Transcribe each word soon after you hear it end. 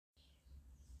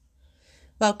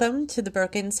Welcome to the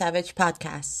Broken Savage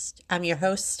podcast. I'm your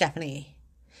host, Stephanie.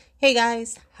 Hey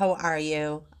guys, how are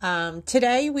you?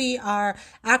 Today we are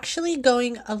actually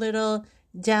going a little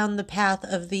down the path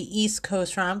of the East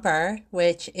Coast Romper,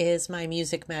 which is my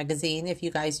music magazine, if you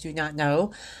guys do not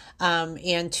know.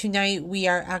 And tonight we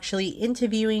are actually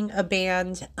interviewing a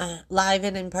band live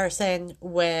and in person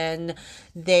when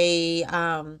they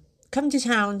come to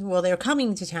town. Well, they're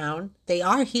coming to town. They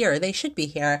are here. They should be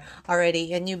here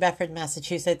already in New Bedford,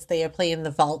 Massachusetts. They are playing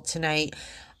the Vault tonight.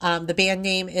 The band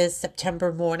name is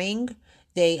September Mourning.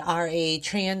 They are a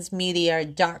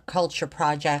transmedia dark culture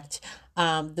project.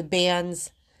 The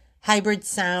band's hybrid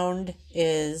sound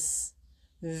is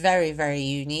very, very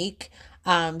unique.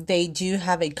 They do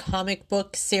have a comic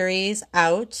book series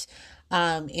out,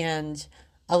 and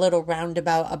a little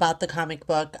roundabout about the comic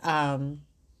book.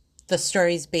 The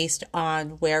story's based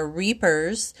on where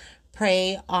reapers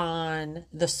prey on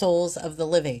the souls of the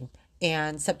living.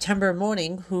 And September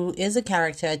Mourning, who is a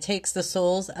character, takes the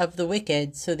souls of the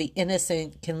wicked so the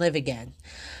innocent can live again.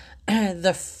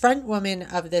 The front woman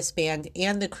of this band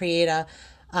and the creator,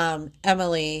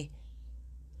 Emily,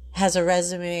 has a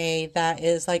resume that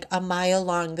is like a mile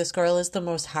long. This girl is the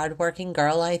most hardworking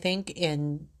girl, I think,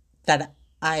 that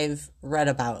I've read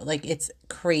about. Like, it's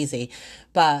crazy.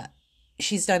 But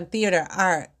she's done theater,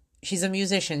 art. She's a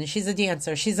musician. She's a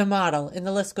dancer. She's a model. And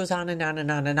the list goes on and on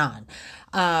and on and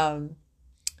on.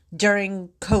 During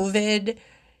COVID,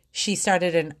 she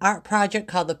started an art project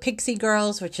called the Pixie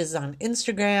Girls, which is on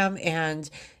Instagram. And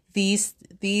these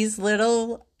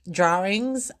little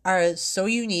drawings are so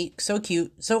unique, so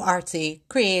cute, so artsy,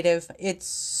 creative. It's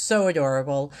so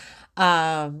adorable.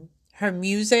 Her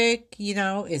music,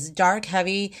 is dark,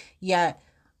 heavy, yet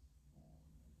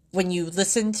when you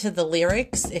listen to the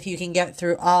lyrics, if you can get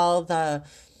through all the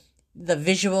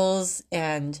visuals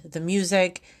and the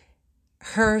music,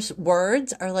 her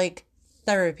words are like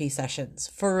therapy sessions,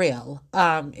 for real.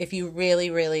 If you really,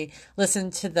 really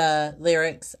listen to the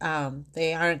lyrics,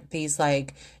 they aren't these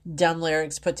like dumb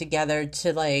lyrics put together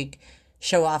to like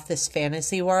show off this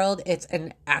fantasy world. It's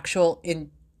an actual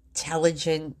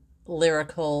intelligent,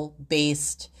 lyrical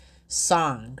based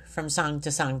song from song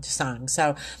to song to song.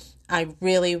 So I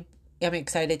really am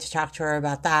excited to talk to her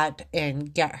about that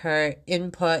and get her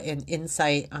input and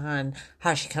insight on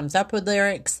how she comes up with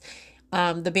lyrics.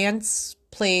 The band's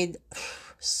played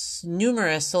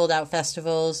numerous sold-out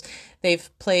festivals. They've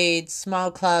played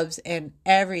small clubs, and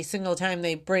every single time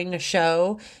they bring a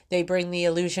show, they bring the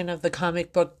illusion of the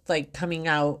comic book like coming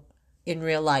out in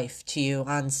real life to you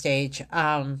on stage.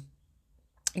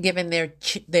 Given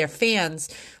their fans,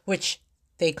 which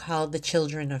they call the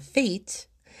Children of Fate,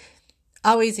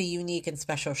 always a unique and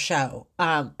special show.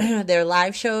 Their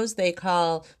live shows they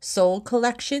call Soul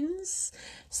Collections.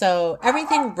 So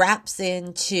everything wraps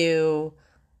into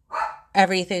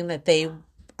everything that they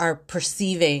are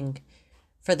perceiving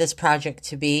for this project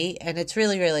to be. And it's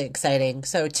really, really exciting.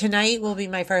 So tonight will be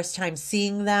my first time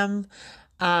seeing them.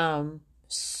 Kind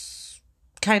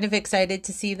of excited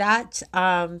to see that.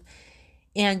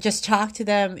 And just talk to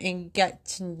them and get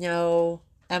to know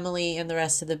Emily and the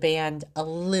rest of the band a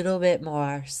little bit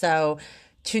more. So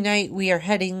tonight we are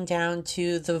heading down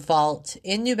to the Vault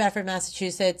in New Bedford,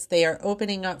 Massachusetts. They are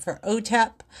opening up for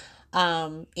OTEP.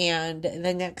 And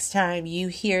the next time you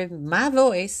hear my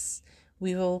voice,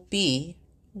 we will be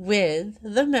with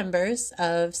the members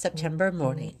of September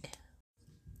Mourning.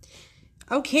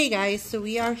 Okay, guys, so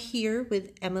we are here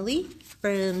with Emily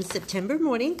from September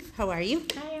Mourning. How are you?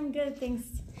 Hi, I'm good, thanks.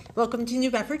 Welcome to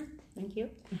New Bedford. Thank you.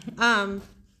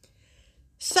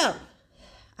 So,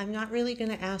 I'm not really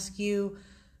going to ask you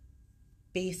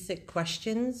basic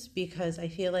questions because I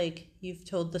feel like you've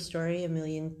told the story a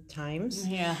million times.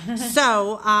 Yeah.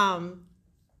 So,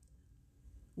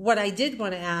 what I did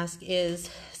want to ask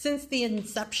is, since the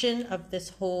inception of this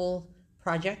whole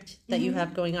project that you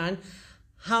have going on,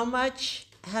 how much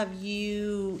have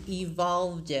you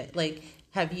evolved it? Like,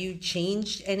 have you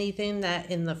changed anything that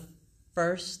in the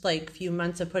first, few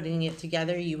months of putting it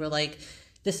together, you were like,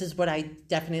 this is what I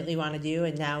definitely want to do,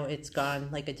 and now it's gone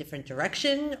a different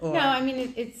direction? Or? No, I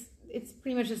mean it's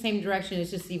pretty much the same direction. It's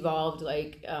just evolved,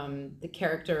 the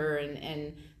character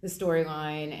and the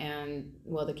storyline, and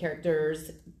the characters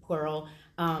plural,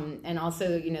 and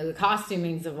also the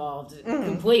costuming's evolved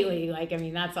completely.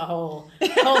 That's a whole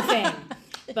thing.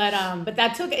 But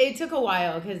that took a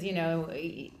while because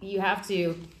you have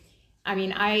to.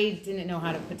 I didn't know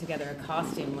how to put together a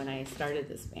costume when I started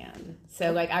this band.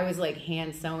 So, I was,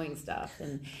 hand sewing stuff.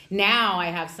 And now I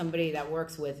have somebody that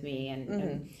works with me.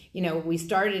 And we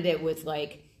started it with,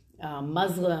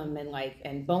 Muslim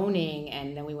and boning.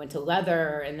 And then we went to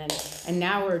leather. And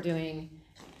now we're doing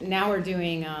now we're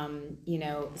doing,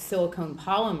 silicone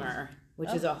polymer,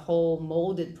 which is a whole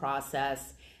molded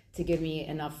process to give me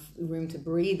enough room to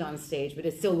breathe on stage. But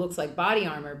it still looks like body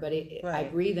armor, but I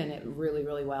breathe in it really,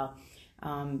 really well.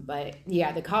 But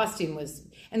yeah, the costume was,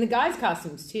 and the guys'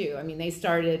 costumes too. I mean, they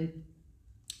started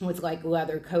with like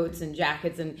leather coats and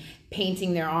jackets and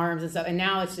painting their arms and stuff. And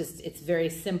now it's very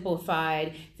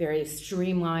simplified, very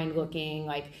streamlined looking,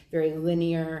 like very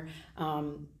linear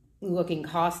looking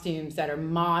costumes that are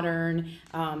modern.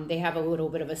 They have a little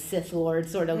bit of a Sith Lord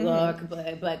sort of look,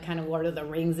 but kind of Lord of the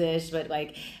Rings-ish, but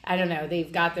like, I don't know,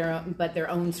 they've got their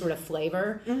own sort of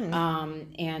flavor.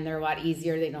 And they're a lot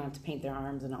easier. They don't have to paint their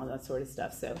arms and all that sort of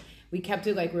stuff. So we kept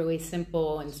it like really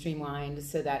simple and streamlined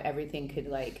so that everything could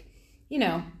like,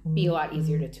 be a lot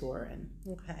easier to tour in.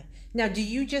 Okay. Now, do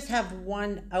you just have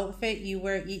one outfit you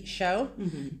wear each show?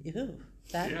 Ooh,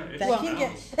 that can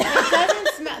get... It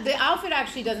doesn't smell. The outfit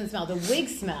actually doesn't smell. The wig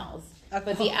smells,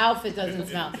 but the outfit doesn't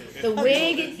smell. The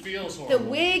wig, it feels horrible. The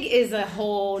wig is a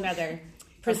whole nother.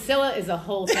 Priscilla is a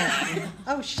whole thing.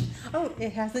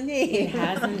 It has a name. It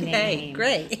has a name. Okay,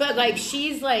 great. But like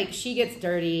she gets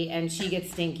dirty and she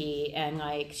gets stinky and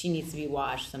like she needs to be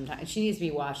washed sometimes. She needs to be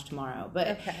washed tomorrow.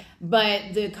 But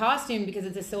the costume, because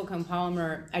it's a silicone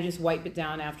polymer, I just wipe it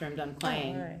down after I'm done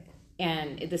playing. Right.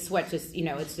 And the sweat just,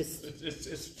 it's just...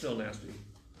 It's still nasty.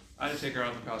 I had to take her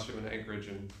out of the costume in Anchorage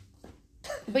and...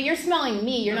 But you're smelling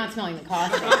me. You're not smelling the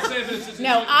costume. I'm saying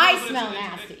I smell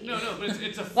nasty. But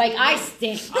it's a... Like, I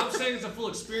stink. I'm saying it's a full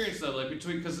experience, though. Like,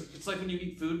 because it's like when you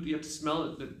eat food, you have to smell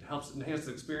it. That helps enhance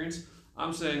the experience.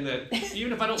 I'm saying that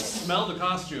even if I don't smell the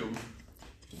costume...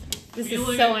 This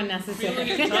is so unnecessary. Feeling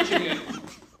it and touching it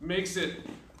makes it...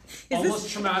 almost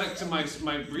traumatic to my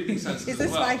breathing senses. Is this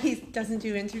as well. why he doesn't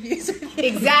do interviews?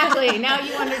 Exactly. Now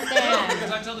you understand.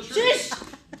 Because I tell the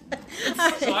truth.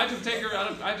 So I had to take her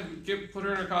out. I had to put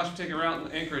her in her costume, take her out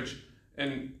in Anchorage,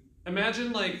 and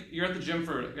imagine like you're at the gym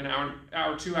for an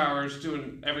hour, 2 hours,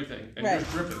 doing everything, and you're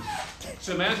dripping.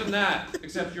 So imagine that,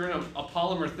 except you're in a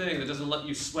polymer thing that doesn't let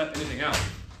you sweat anything out.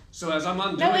 So as I'm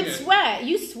undoing it, sweat.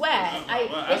 You sweat.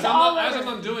 As I'm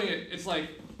undoing it, it's like.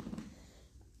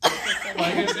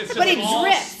 It's just but it all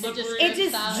drips. slippery. It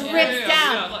just drips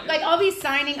down. Like I'll be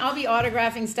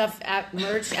autographing stuff at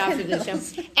merch after the show,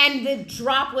 and the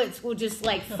droplets will just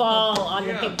like fall on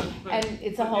the paper, and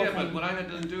it's a whole thing. But when I had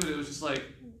to do it, it was just like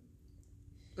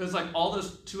it was like all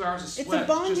those 2 hours of sweat. It's a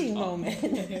bonding moment.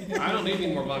 I don't need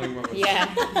any more bonding moments.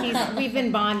 Yeah, we've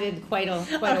been bonded quite a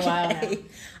while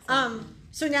now.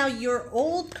 So now your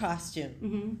old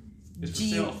costume. It's for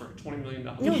sale for $20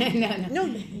 million. No.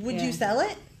 Would you sell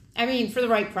it? I mean, for the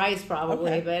right price,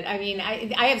 probably. Okay. But I mean,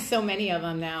 I have so many of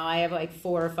them now. I have like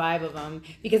 4 or 5 of them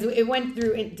because it went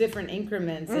through different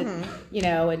increments,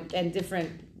 and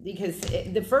different. Because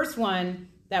the first one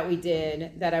that we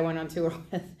did that I went on tour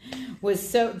with was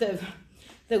the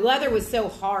leather was so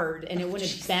hard and it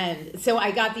wouldn't bend. So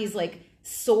I got these like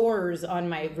sores on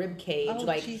my rib cage,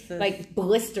 like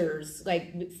blisters,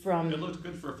 like from. It looked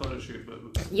good for a photo shoot, but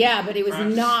but it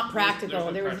was not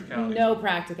practical. There was no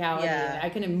practicality. Yeah. I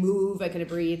couldn't move. I couldn't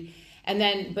breathe. And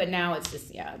then, but now it's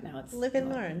just now it's live and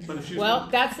learn.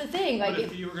 That's the thing. Like,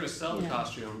 if you were going to sell the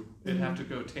costume, it'd have to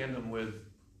go tandem with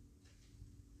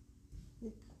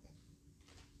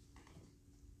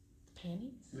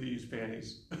panties. These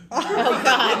panties. Oh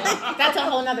God, that's a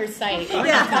whole nother site. We're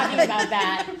not talking about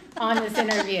that on this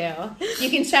interview. You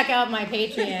can check out my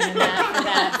Patreon and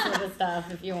that sort of stuff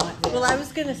if you want to. Well, I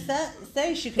was going to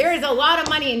say she could. There is a lot of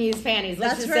money in used panties.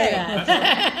 Let's just say that.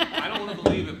 I don't want to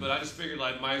believe it, but I just figured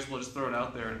I might as well just throw it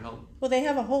out there and help. Well, they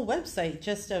have a whole website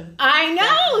just of. I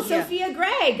know, Sophia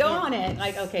Gray. Go on it.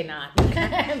 Like, okay, not,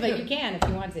 but you can if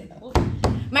you want to.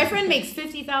 My friend makes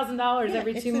 $50,000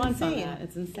 every 2 months on that.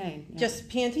 It's insane. Yeah. Just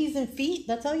panties and feet.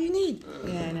 That's all you need.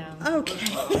 Yeah, I know.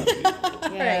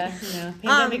 Okay.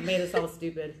 Pandemic made us all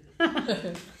stupid.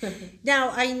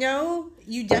 Now, I know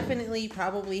you definitely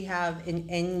probably have an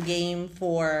end game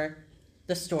for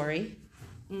the story.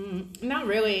 Not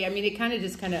really. I mean, it kind of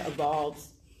evolves.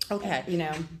 Okay.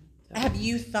 So. Have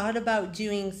you thought about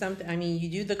doing something? I mean, you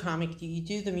do the comic, you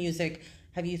do the music.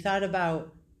 Have you thought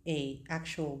about a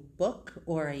actual book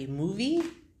or a movie?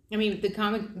 I mean, the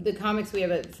comics, we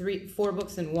have 4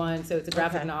 books in one, so it's a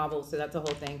graphic novel, so that's a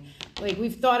whole thing. Like,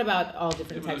 we've thought about all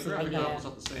different types of graphic novel's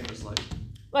not the same as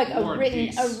like a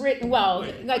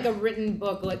written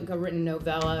book, like a written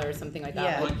novella or something like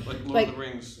that. Yeah. Like Lord of the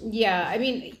Rings. Yeah, I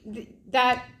mean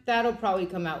that'll probably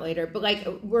come out later. But like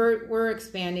we're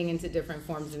expanding into different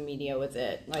forms of media with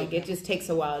it. Like it just takes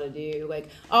a while to do. Like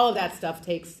all of that stuff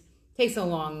takes a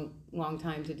long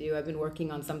time to do. I've been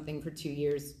working on something for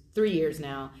 3 years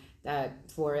now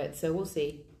for it. So we'll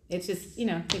see. it's just,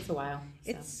 it takes a while.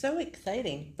 So. It's so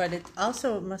exciting, but it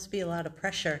also must be a lot of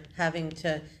pressure having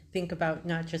to think about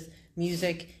not just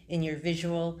music in your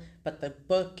visual, but the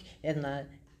book and the,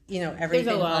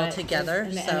 everything all together.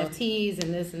 And the NFTs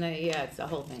and this and that. Yeah, it's the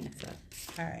whole thing. So.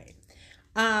 All right.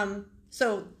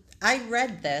 So I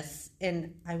read this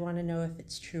and I want to know if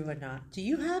it's true or not. Do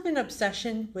you have an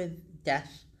obsession with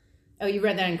death? Oh, you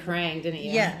read that in Kerrang, didn't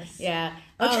you? Yes. Yeah.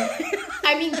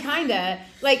 I mean, kind of.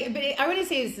 Like, but I wouldn't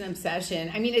say it's an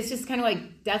obsession. I mean, it's just kind of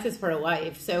like death is part of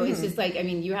life. So it's just like, I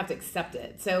mean, you have to accept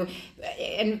it. So,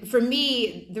 and for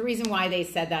me, the reason why they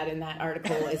said that in that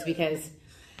article is because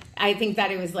I think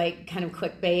that it was like kind of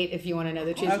clickbait, if you want to know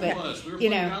the truth. Okay. But, we were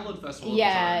playing Download Festival.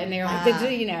 Yeah, and they were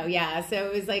like, yeah. So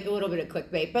it was like a little bit of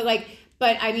clickbait.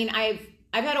 But I mean,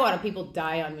 I've had a lot of people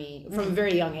die on me from a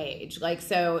very young age. Like,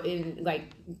 so in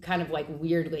like, kind of like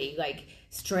weirdly, like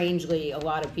strangely, a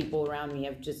lot of people around me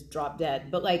have just dropped dead,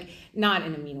 but like not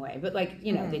in a mean way, but like,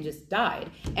 they just died.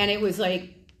 And it was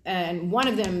like, and one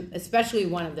of them, especially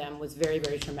one of them, was very,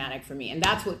 very traumatic for me. And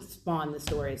that's what spawned the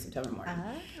story of September Mourning.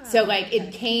 So like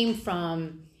it came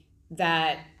from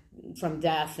that, from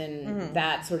death and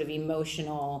that sort of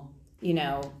emotional,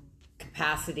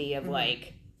 capacity of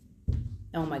like,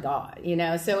 oh my God,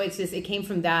 so it's just, it came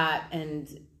from that. And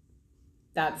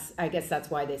I guess that's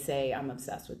why they say I'm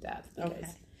obsessed with death.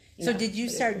 Because, So did you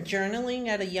start journaling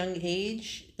at a young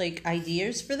age, like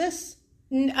ideas for this?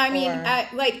 I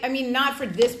mean, not for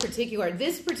this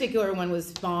particular one was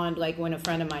spawned like when a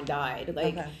friend of mine died,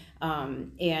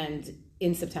 and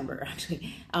in September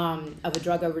actually, of a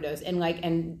drug overdose. And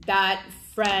that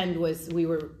friend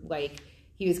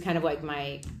he was kind of like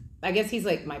I guess he's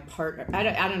like my partner. I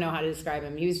don't know how to describe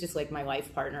him. He was just like my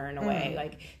life partner in a way,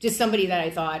 like just somebody that I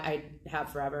thought I'd have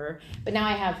forever. But now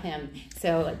I have him,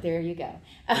 so there you go.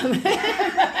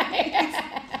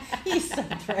 He's so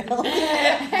thrilled.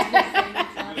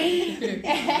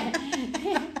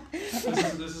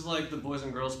 This is like the Boys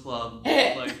and Girls Club,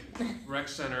 like rec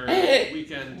center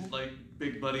weekend, like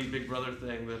big buddy, big brother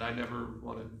thing that I never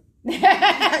wanted.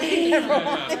 Anyway,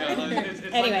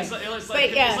 It's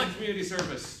like community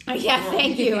service.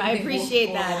 Thank you. I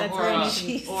appreciate that. That's very nice.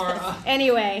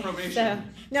 Anyway,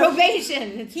 probation.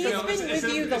 Probation. He's been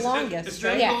with you the longest,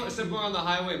 instead of going on the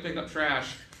highway and picking up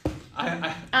trash,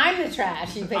 I'm the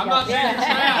trash you pick up. I'm not saying you're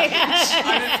trash.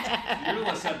 You're the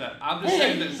one that said that. I'm just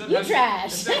saying that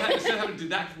instead of having to do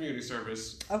that community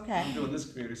service, I'm doing this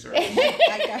community service.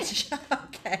 I gotcha.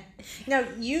 Okay. Now,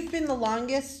 you've been the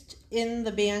longest in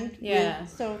the band. Yeah.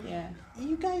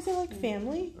 You guys are like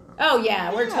family? Oh,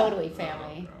 yeah. We're totally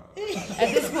family.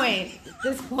 At this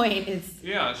point, it's...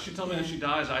 Yeah, she told me that she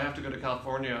dies, I have to go to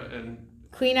California and...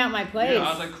 clean out my place. Yeah, I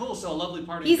was like, cool, so a lovely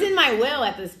party. He's in my will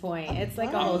at this point. It's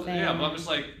like a whole thing. Yeah, but I'm just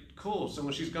like, cool, so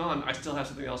when she's gone, I still have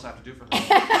something else I have to do for her.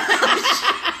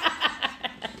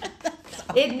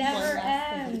 It never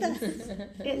ends.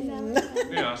 It never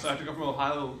ends. Yeah, so I have to go from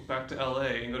Ohio back to LA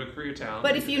and go to Koreatown.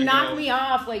 But if you knock me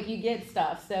off, like, you get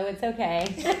stuff, so it's okay.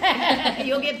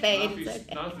 You'll get paid.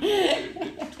 Not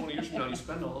if 20 years from now you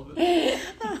spend all of it.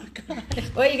 Oh, God.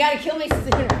 Well, you gotta kill me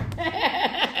sooner.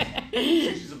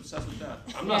 She's obsessed with that.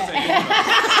 I'm not saying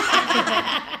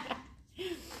that.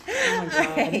 Oh my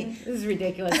God. This is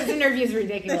ridiculous. This interview is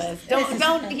ridiculous.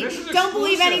 Don't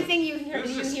believe anything you hear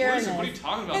in this. What are you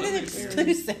talking about? This is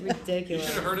exclusive. Ridiculous. You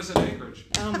should have heard us in Anchorage.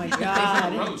 Oh my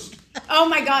God. Roast. Oh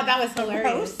my God, that was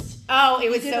hilarious. Roast? Oh, it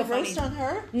was so a funny. roast on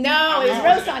her? No, it was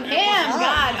roast on him.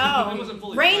 God, It wasn't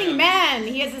fully Raining planned.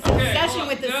 Men. He has this obsession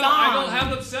with the song. I don't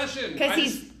have an obsession. Because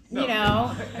he's, No. you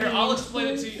know. Here, I'll explain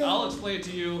it to you. I'll explain it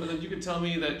to you, and then you can tell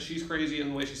me that she's crazy in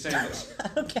the way she's saying this.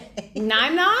 Okay. No,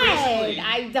 I'm not.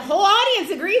 Basically. The whole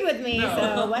audience agreed with me,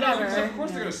 so whatever. No, of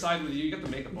course they're gonna side with you. You got the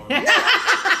makeup on.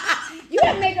 You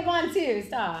have makeup on too.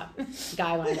 Stop.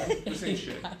 Guy wonder. This ain't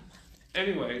shit.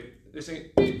 Anyway,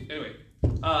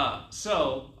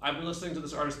 so I've been listening to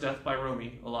this artist Death by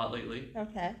Romy a lot lately.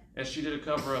 Okay. And she did a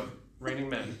cover of Raining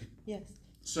Men. Yes.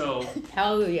 So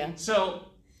Hallelujah. So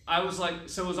I was like,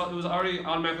 it was already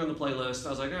automatically on the playlist. I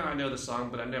was like, I know this song,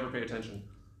 but I never pay attention.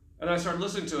 And I started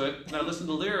listening to it, and I listened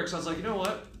to the lyrics. I was like, you know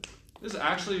what? This is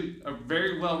actually a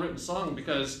very well written song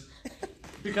because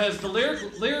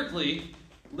the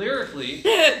lyrically.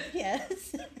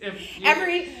 Yes.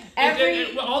 Every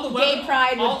all the gay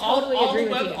pride would totally agree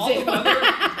with you. All the weather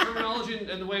terminology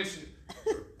and the way it's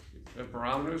the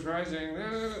barometer's rising,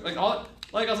 like I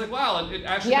was like, wow, it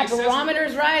actually makes sense.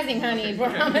 Barometer's rising, honey.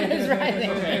 Barometer's rising.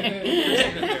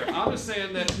 Okay. I'm just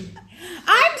saying that.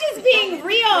 I'm just being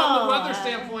real. From the weather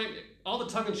standpoint, all the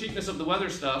tongue-in-cheekness of the weather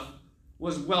stuff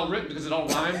was well written because it all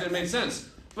rhymed and made sense.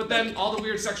 But then all the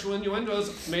weird sexual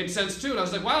innuendos made sense too, and I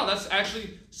was like, wow, that's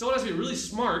actually someone has to be really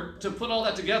smart to put all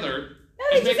that together.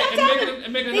 No, they just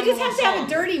have to have a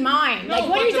dirty mind. No, like,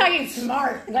 what are you talking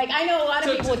smart? Like, I know a lot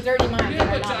of people with dirty minds.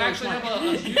 Yeah, but to actually have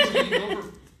a huge lead over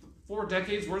 4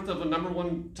 decades worth of a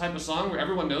 #1 type of song where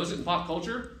everyone knows it in pop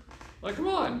culture, like, come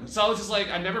on. So I was just like,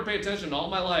 I never paid attention all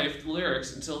my life to the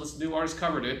lyrics until this new artist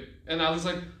covered it, and I was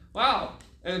like, wow.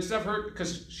 And Steph heard,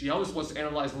 because she always wants to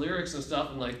analyze lyrics and stuff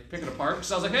and like pick it apart.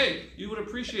 So I was like, hey, you would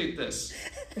appreciate this.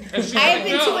 And she's I have like,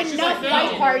 been no. to She's enough like, no.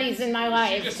 white parties in my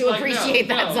life She's to like, appreciate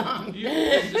no, that no. song.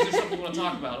 Is there something you want to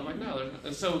talk about? I'm like, no.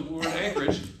 And so we were in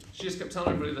Anchorage. She just kept telling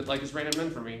everybody that like it's raining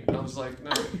men for me, and I was like, no,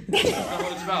 that's not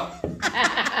what it's about.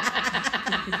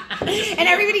 And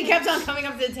everybody kept on coming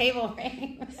up to the table,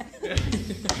 right? And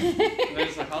they're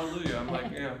just like, hallelujah. I'm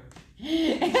like, yeah.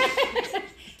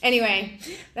 Anyway,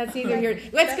 that's neither here.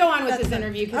 Let's go on with this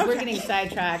interview because we're getting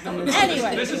sidetracked. On this.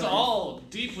 Anyway. This is all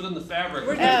deep within the fabric.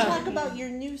 We're going to talk about your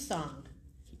new song,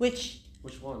 which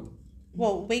one?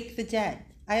 Well, Wake the Dead.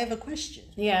 I have a question.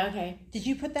 Yeah, okay. Did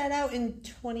you put that out in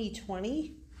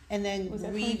 2020 and then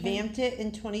revamped it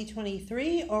in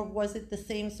 2023, or was it the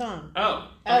same song?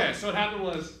 Oh, okay. So what happened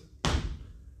was,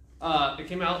 it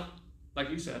came out,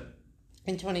 like you said.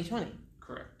 In 2020?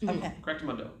 Correct. Okay.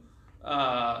 Correctamundo.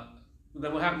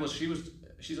 Then what happened was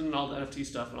she's in all the NFT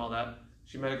stuff and all that.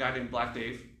 She met a guy named Black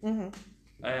Dave,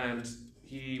 and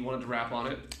he wanted to rap on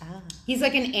it. Ah. He's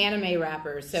like an anime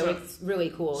rapper, so it's really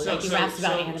cool. He raps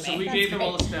about anime. So we gave him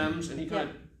all the stems, and he kind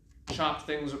of chopped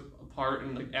things apart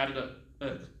and like added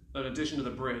an addition to the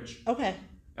bridge. Okay.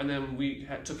 And then we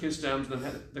took his stems, and then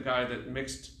had the guy that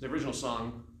mixed the original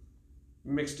song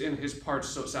mixed in his parts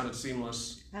so it sounded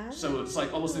seamless. Ah. So it's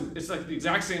like it's like the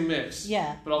exact same mix.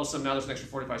 Yeah. But all of a sudden now there's an extra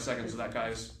 45 seconds of that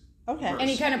guy's. Okay. verse. And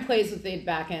he kind of plays with the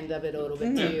back end of it a little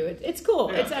bit too. It's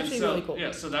cool. Yeah, it's actually really cool.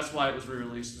 Yeah, so that's why it was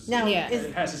re-released. Now,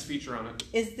 it has his feature on it.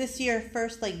 Is this your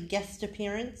first like guest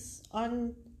appearance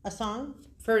on a song?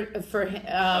 Officially,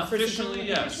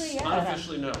 yes. Officially, yeah.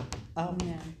 Unofficially, no. Oh,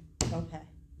 yeah. Okay.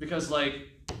 Because like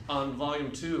on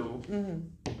volume 2,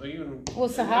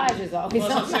 Sahaj is always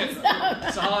on that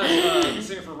stuff. Sahaj, the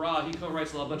singer for Raw, he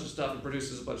co-writes a bunch of stuff and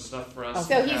produces a bunch of stuff for us.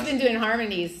 So he's been doing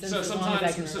harmonies since as long as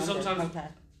I can remember. Sometimes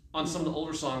on some of the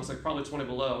older songs, like probably 20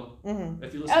 Below,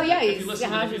 if you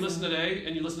listen, if you listen today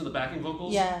and you listen to the backing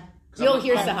vocals, you'll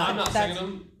hear Sahaj. I'm not singing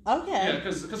them. Okay. Yeah,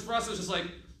 because for us it's just like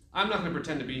I'm not going to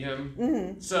pretend to be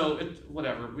him. So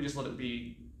whatever, we just let it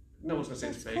be. No one's going to say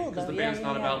it's fake because the band's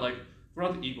not about like. We're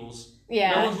not the Eagles.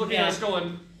 Yeah. No one's looking at us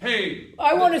going, hey.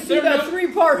 I want to see that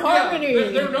 3-part harmony.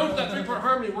 They're known for that 3-part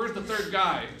harmony. Where's the third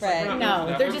guy? It's right. Like,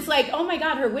 no, they're just like, oh my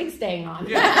God, her wig's staying on.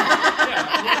 We're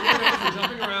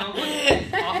jumping around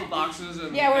like, off of boxes.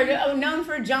 And, we're known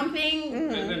for jumping. And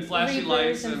then flashy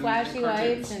lights. And flashy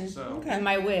lights. And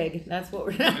my wig. That's what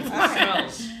we're known for.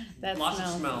 Smells. Lots of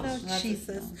smells. Oh,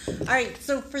 Jesus. All right,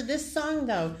 so for this song,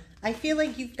 though, I feel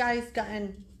like you guys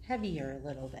gotten heavier a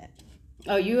little bit.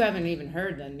 Oh, you haven't even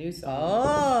heard the new song.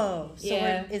 Oh, so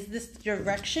is this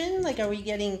direction? Like, are we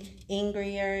getting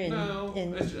angrier? No.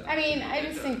 I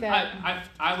just think that...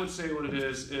 I would say what it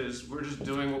is we're just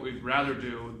doing what we'd rather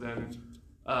do than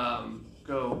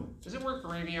go, does it work for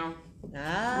radio?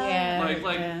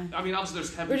 I mean, obviously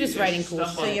there's heavy... We're just writing cool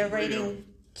stuff. So you're writing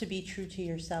to be true to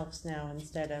yourselves now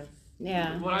instead of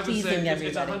what I've been saying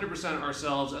everybody. It's 100%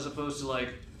 ourselves as opposed to like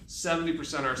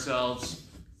 70% ourselves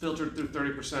filtered through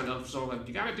 30% of someone like,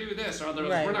 you gotta do this or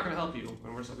otherwise we're not gonna help you.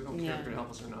 And we're like, we don't care if you're gonna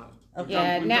help us or not.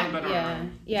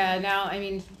 Now, I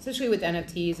mean, especially with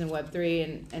NFTs and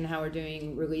Web3 and how we're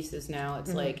doing releases now,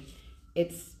 it's like,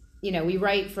 it's, we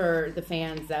write for the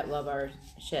fans that love our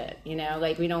shit,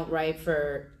 like we don't write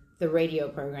for the radio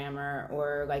programmer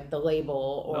or like the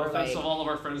label or like all of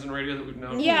our friends in radio that we've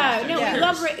known.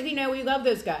 We love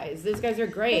those guys. Those guys are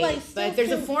great, but there's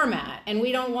a format, and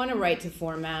we don't want to write to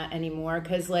format anymore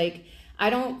because like I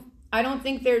don't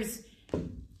think there's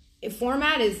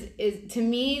format is to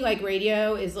me like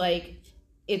radio is like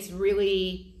it's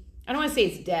really. I don't want to say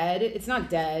it's dead. It's not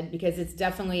dead because it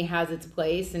definitely has its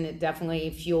place and it definitely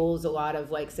fuels a lot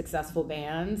of like successful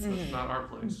bands. It's not our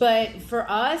place. But for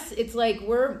us, it's like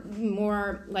we're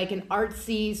more like an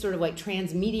artsy sort of like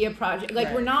transmedia project.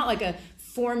 Like we're not like a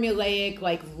formulaic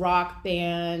like rock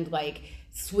band like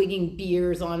swigging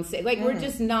beers on stage. Like we're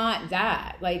just not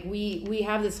that. Like we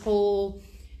have this whole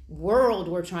world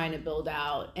we're trying to build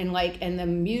out and the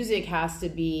music has to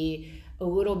be a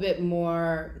little bit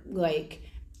more like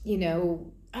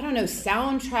I don't know,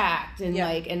 soundtracked and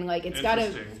it's got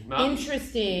a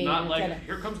interesting. Not like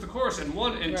here comes the chorus and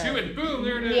 1 and 2 and boom,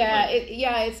 there it is.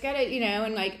 Yeah, it's got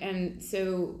a and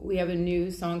so we have a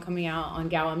new song coming out on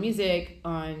Gala Music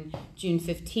on June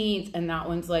 15th, and that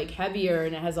one's like heavier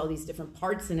and it has all these different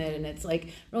parts in it, and it's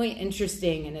like really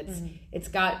interesting, and it's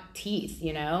got teeth,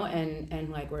 and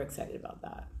like we're excited about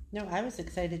that. No, I was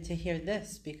excited to hear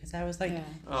this because I was like,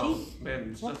 oh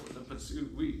man, but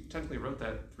we technically wrote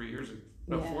that 4 years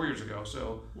ago.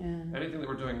 So anything that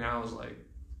we're doing now is like,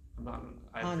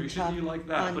 I appreciate you like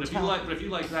that, but if you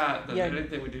like that, then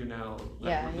anything we do now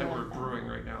that we're brewing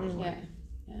right now is like.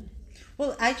 Yeah.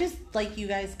 Well, I just like you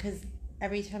guys because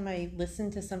every time I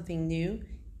listen to something new,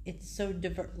 it's so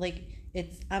diverse. Like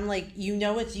I'm like,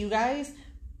 it's you guys.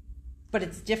 But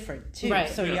it's different too, right.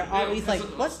 So you're always like,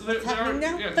 what's happening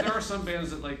now? Yeah, there are some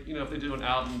bands that like, if they do an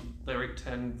album, they write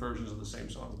 10 versions of the same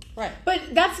song. Right. But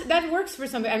that works for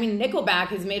some. I mean, Nickelback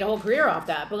has made a whole career off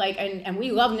that. But like, and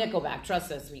we love Nickelback.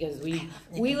 Trust us, because we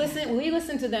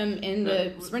listen to them in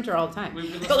the Sprinter all the time.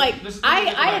 But like,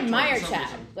 I admire Chad.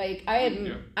 Like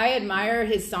I admire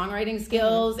his songwriting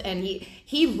skills, and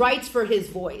he writes for his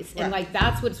voice, and like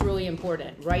that's what's really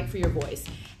important. Write for your voice,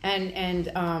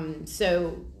 and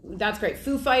so. That's great.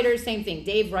 Foo Fighters, same thing.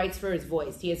 Dave writes for his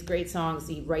voice. He has great songs.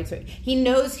 He writes for, he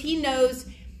knows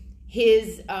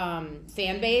his fan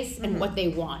base and what they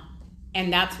want,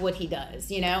 and that's what he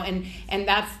does. And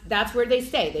that's where they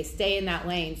stay. They stay in that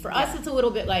lane. For us, it's a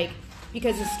little bit like,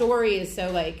 because the story is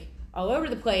so like all over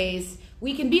the place.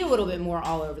 We can be a little bit more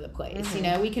all over the place.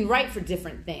 We can write for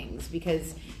different things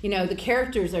because the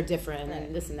characters are different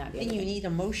and this and that. And you need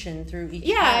emotion through each.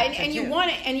 And you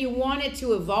want it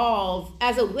to evolve.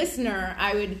 As a listener,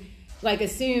 I would like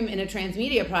assume in a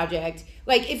transmedia project,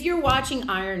 like if you're watching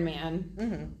Iron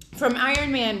Man, from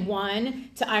Iron Man 1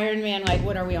 to Iron Man, like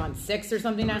what are we on, 6 or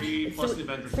something now? 3 plus the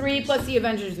Avengers. 3 plus the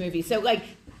Avengers movie. So like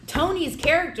Tony's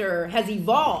character has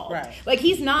evolved. Right. Like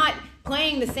he's not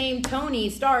playing the same Tony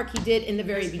Stark he did in the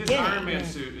very beginning. His Iron Man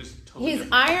suit is totally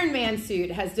different. Iron Man suit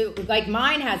has like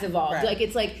mine has evolved. Right. Like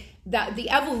it's like that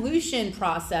the evolution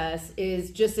process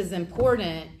is just as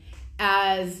important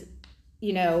as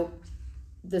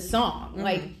the song,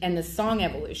 like, and the song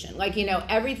evolution. Like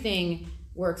everything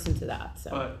works into that. So,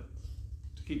 but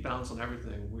to keep balance on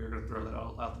everything, we're going to throw that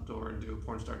all out the door and do a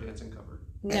porn star dancing cover.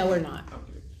 No, we're not.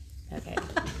 Okay.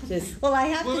 Just we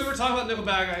were talking about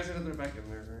Nickelback. I said they're back in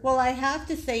there. Right? Well, I have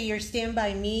to say your Stand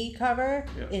By Me cover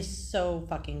is so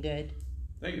fucking good.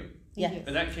 Thank you. Yeah.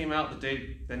 And that came out the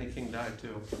day Benny King died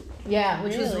too. Yeah,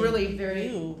 which was really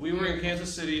very. We were in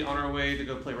Kansas City on our way to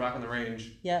go play Rock on the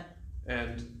Range. Yep.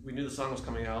 And we knew the song was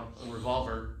coming out on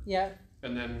Revolver. Yep.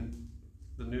 And then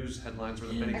the news headlines were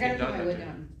that Benny I King gotta died put my that wig day.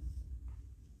 on.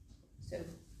 So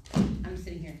I'm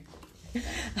sitting here.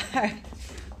 All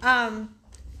right.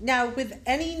 Now, with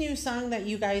any new song that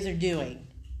you guys are doing,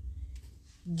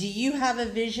 do you have a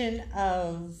vision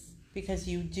of, because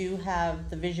you do have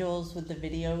the visuals with the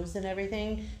videos and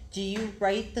everything, do you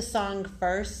write the song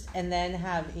first and then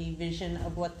have a vision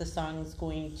of what the song's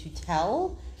going to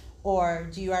tell? Or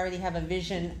do you already have a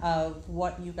vision of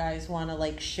what you guys want to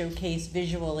like showcase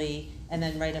visually and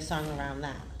then write a song around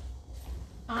that?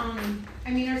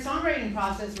 I mean, our songwriting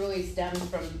process really stems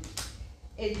from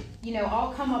it.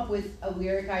 I'll come up with a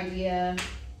lyric idea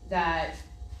that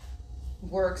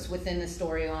works within the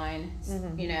storyline.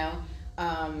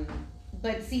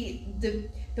 But see,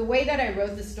 the way that I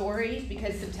wrote the story,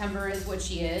 because September is what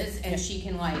she is, and she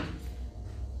can like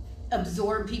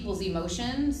absorb people's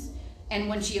emotions. And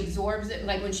when she absorbs it,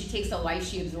 like when she takes a life,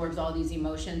 she absorbs all these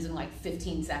emotions in like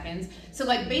 15 seconds. So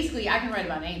like basically I can write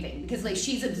about anything because like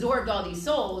she's absorbed all these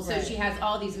souls. So she has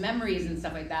all these memories and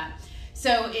stuff like that.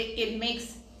 So it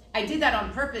makes, I did that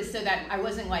on purpose so that I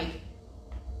wasn't like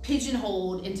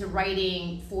pigeonholed into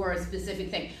writing for a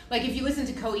specific thing. Like if you listen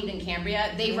to Coheed and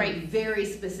Cambria, they write very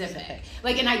specific.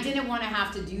 Like, and I didn't want to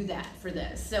have to do that for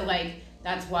this. So like,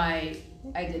 that's why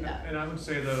I did that. And I would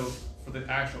say though, for the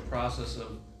actual process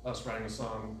of us writing a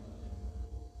song,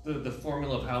 the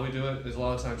formula of how we do it is a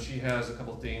lot of times she has a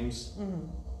couple themes,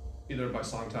 either by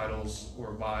song titles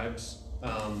or vibes,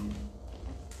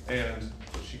 and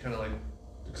she kind of like,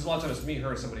 because a lot of times it's me,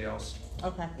 her, and somebody else.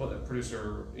 Okay. Well, a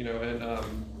producer,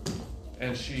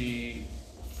 and she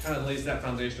kind of lays that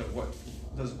foundation of what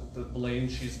does the lane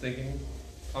she's thinking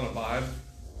on a vibe,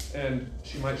 and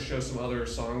she might show some other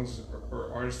songs or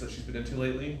artists that she's been into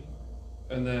lately,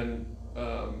 and then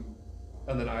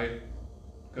I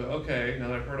go, okay, now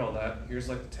that I've heard all that, here's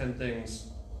like the 10 things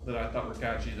that I thought were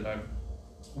catchy that I've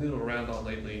noodled around on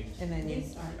lately. And then you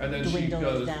and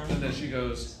then she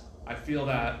goes, I feel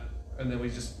that, and then we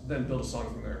just then build a song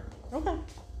from there. Okay.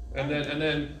 And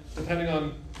then depending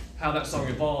on how that song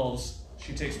evolves,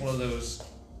 she takes one of those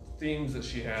themes that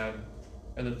she had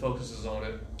and then focuses on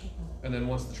it. And then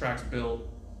once the track's built,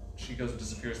 she goes and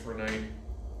disappears for a night.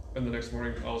 And the next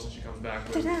morning, all of a sudden, she comes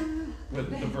back with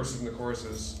the verses and the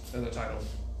choruses and the title.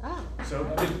 Ah. So,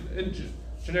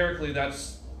 generically,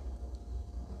 that's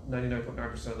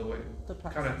 99.9% of the way.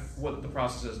 Kind of what the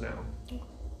process is now.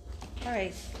 All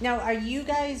right. Now, are you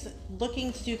guys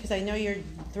looking to do? Because I know you're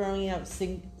throwing out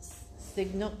singles. There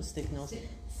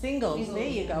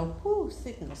you go. Whoo,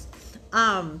 signals.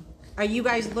 Are you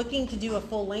guys looking to do a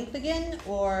full length again,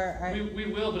 or?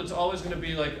 We will, but it's always going to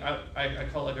be like I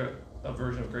call it like a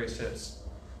version of Grace Hits,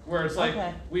 where it's like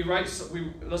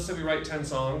let's say we write 10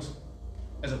 songs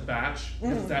as a batch,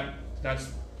 because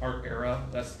that's our era.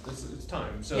 It's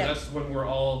time. So that's when we're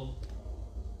all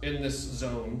in this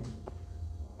zone,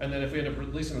 and then if we end up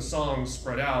releasing the songs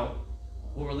spread out,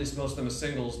 we'll release most of them as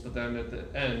singles. But then at the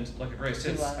end, like a Grace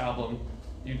Hits album,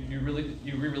 you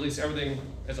re-release everything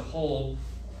as a whole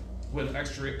with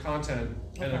extra content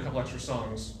and a couple extra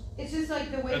songs. It's just like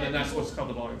the way and then that's what's called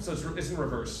the volume. So it's in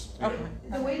reverse. Okay.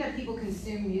 The way that people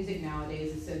consume music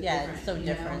nowadays is so different. Yeah, it's so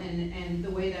different. And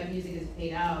the way that music is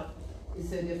paid out is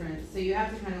so different. So you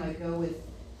have to kind of like go with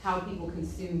how people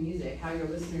consume music, how your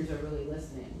listeners are really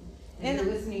listening. And if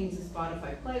they're listening to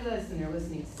Spotify playlists and they're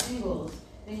listening to singles,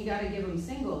 then you got to give them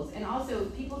singles. And also,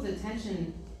 people's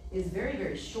attention is very,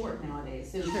 very short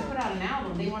nowadays. So if you put out an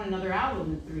album, they want another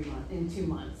album in 2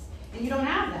 months. And you don't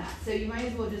have that. So you might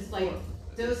as well just like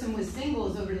dose them with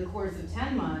singles over the course of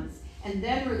 10 months and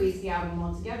then release the album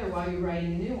altogether while you're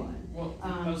writing a new one. Well,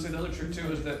 I would say the other trick too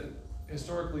is that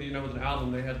historically, with an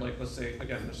album, they had like, let's say,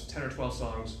 again, there's 10 or 12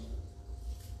 songs.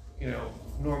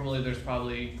 Normally there's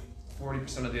probably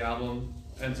 40% of the album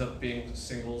ends up being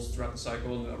singles throughout the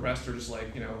cycle, and the rest are just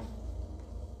like,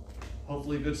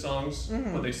 hopefully good songs,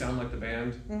 but they sound like the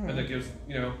band, and that gives,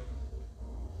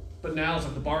 but now it's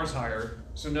like the bar's higher,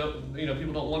 so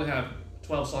people don't want to have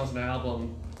 12 songs on an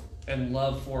album and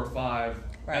love 4 or 5,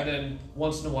 and then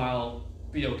once in a while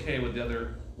be okay with the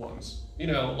other ones.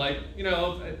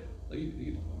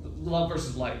 Love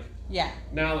versus like. Yeah.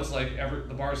 Now it's like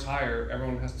the bar's higher,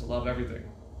 everyone has to love everything,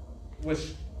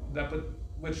 which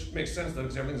makes sense though,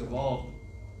 because everything's evolved.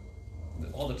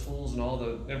 All the tools and all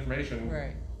the information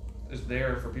is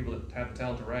there for people that have the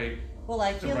talent to write. Well,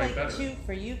 I feel like better. too,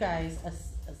 for you guys,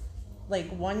 like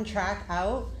one track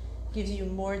out gives you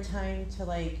more time to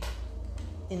like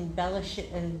embellish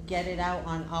it and get it out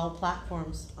on all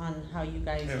platforms on how you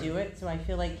guys do it. So I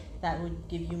feel like that would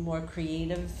give you more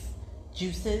creative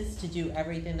juices to do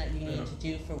everything that you need to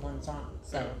do for one song.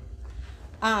 So,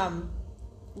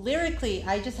 lyrically,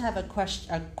 I just have a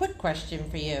quick question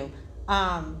for you.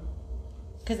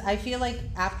 Because I feel like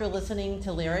after listening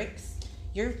to lyrics,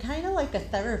 you're kind of like a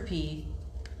therapy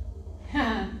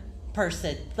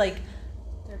person. Like,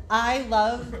 I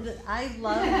love the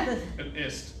An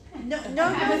ist. no,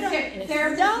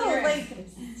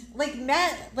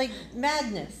 like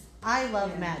madness. I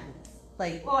love madness.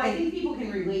 Like, well, I think people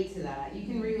can relate to that. You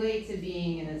can relate to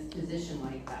being in a position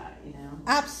like that,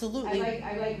 Absolutely.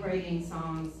 I like writing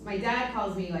songs. My dad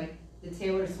calls me like the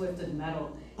Taylor Swift of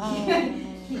metal.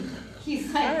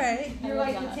 He's like, all right. You're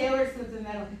like the Taylor Swift of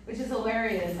metal, which is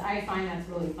hilarious. I find that's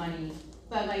really funny.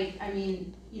 But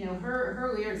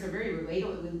her lyrics are very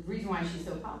relatable. The reason why she's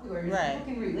so popular is people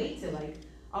can relate to like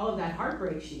all of that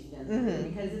heartbreak she's been through,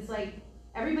 because it's like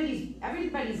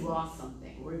everybody's lost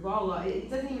something. We've all lost. It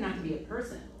doesn't even have to be a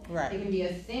person. Right. It can be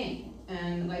a thing,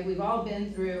 and like we've all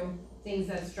been through things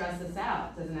that stress us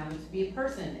out. It doesn't have to be a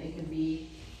person. It could be,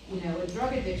 a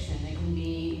drug addiction. It can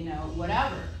be,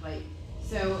 whatever. Like,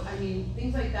 so I mean,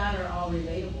 things like that are all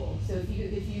relatable. So if you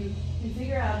can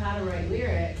figure out how to write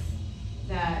lyrics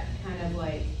that kind of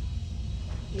like,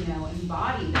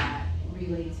 embody that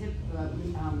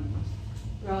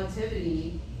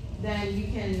relativity, then you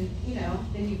can,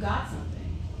 then you've got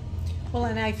something. Well,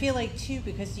 and I feel like too,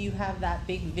 because you have that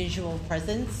big visual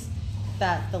presence,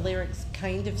 that the lyrics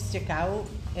kind of stick out,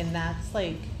 and that's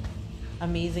like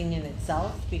amazing in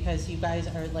itself, because you guys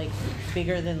are like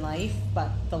bigger than life, but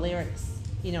the lyrics,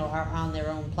 are on their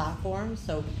own platform.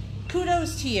 So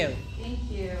kudos to you.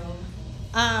 Thank you.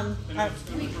 They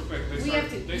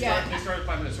start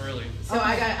 5 minutes early. So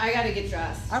I got to get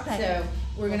dressed. Okay. So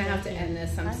we're gonna have to end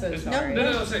this. I'm so sorry.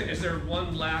 No. Is there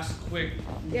one last quick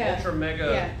ultra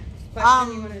mega?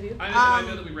 Question you want to do? I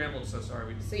know that we rambled, so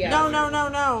sorry.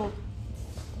 No.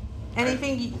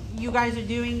 Anything you guys are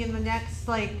doing in the next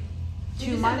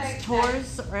 2 months,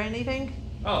 tours or anything?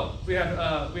 Oh, we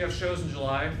have shows in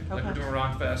July. Like we're doing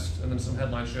Rock Fest, and then some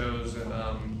headline shows and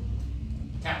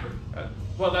Taproot.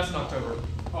 Well, that's in October.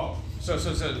 Oh. So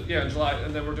yeah, in July,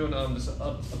 and then we're doing this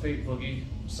a bait boogie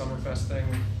Summerfest thing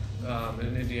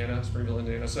in Indiana, Springville,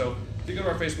 Indiana. So if you go to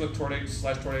our Facebook, tour dates,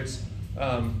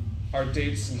 our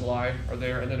dates in July are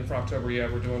there, and then for October,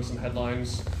 yeah, we're doing some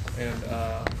headlines and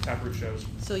taproot shows.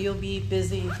 So you'll be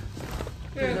busy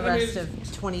for the rest of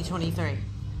 2023.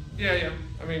 Yeah.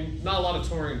 I mean, not a lot of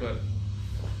touring, but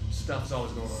stuff's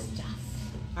always going on.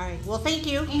 All right. Well, thank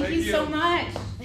you. Thank you so much.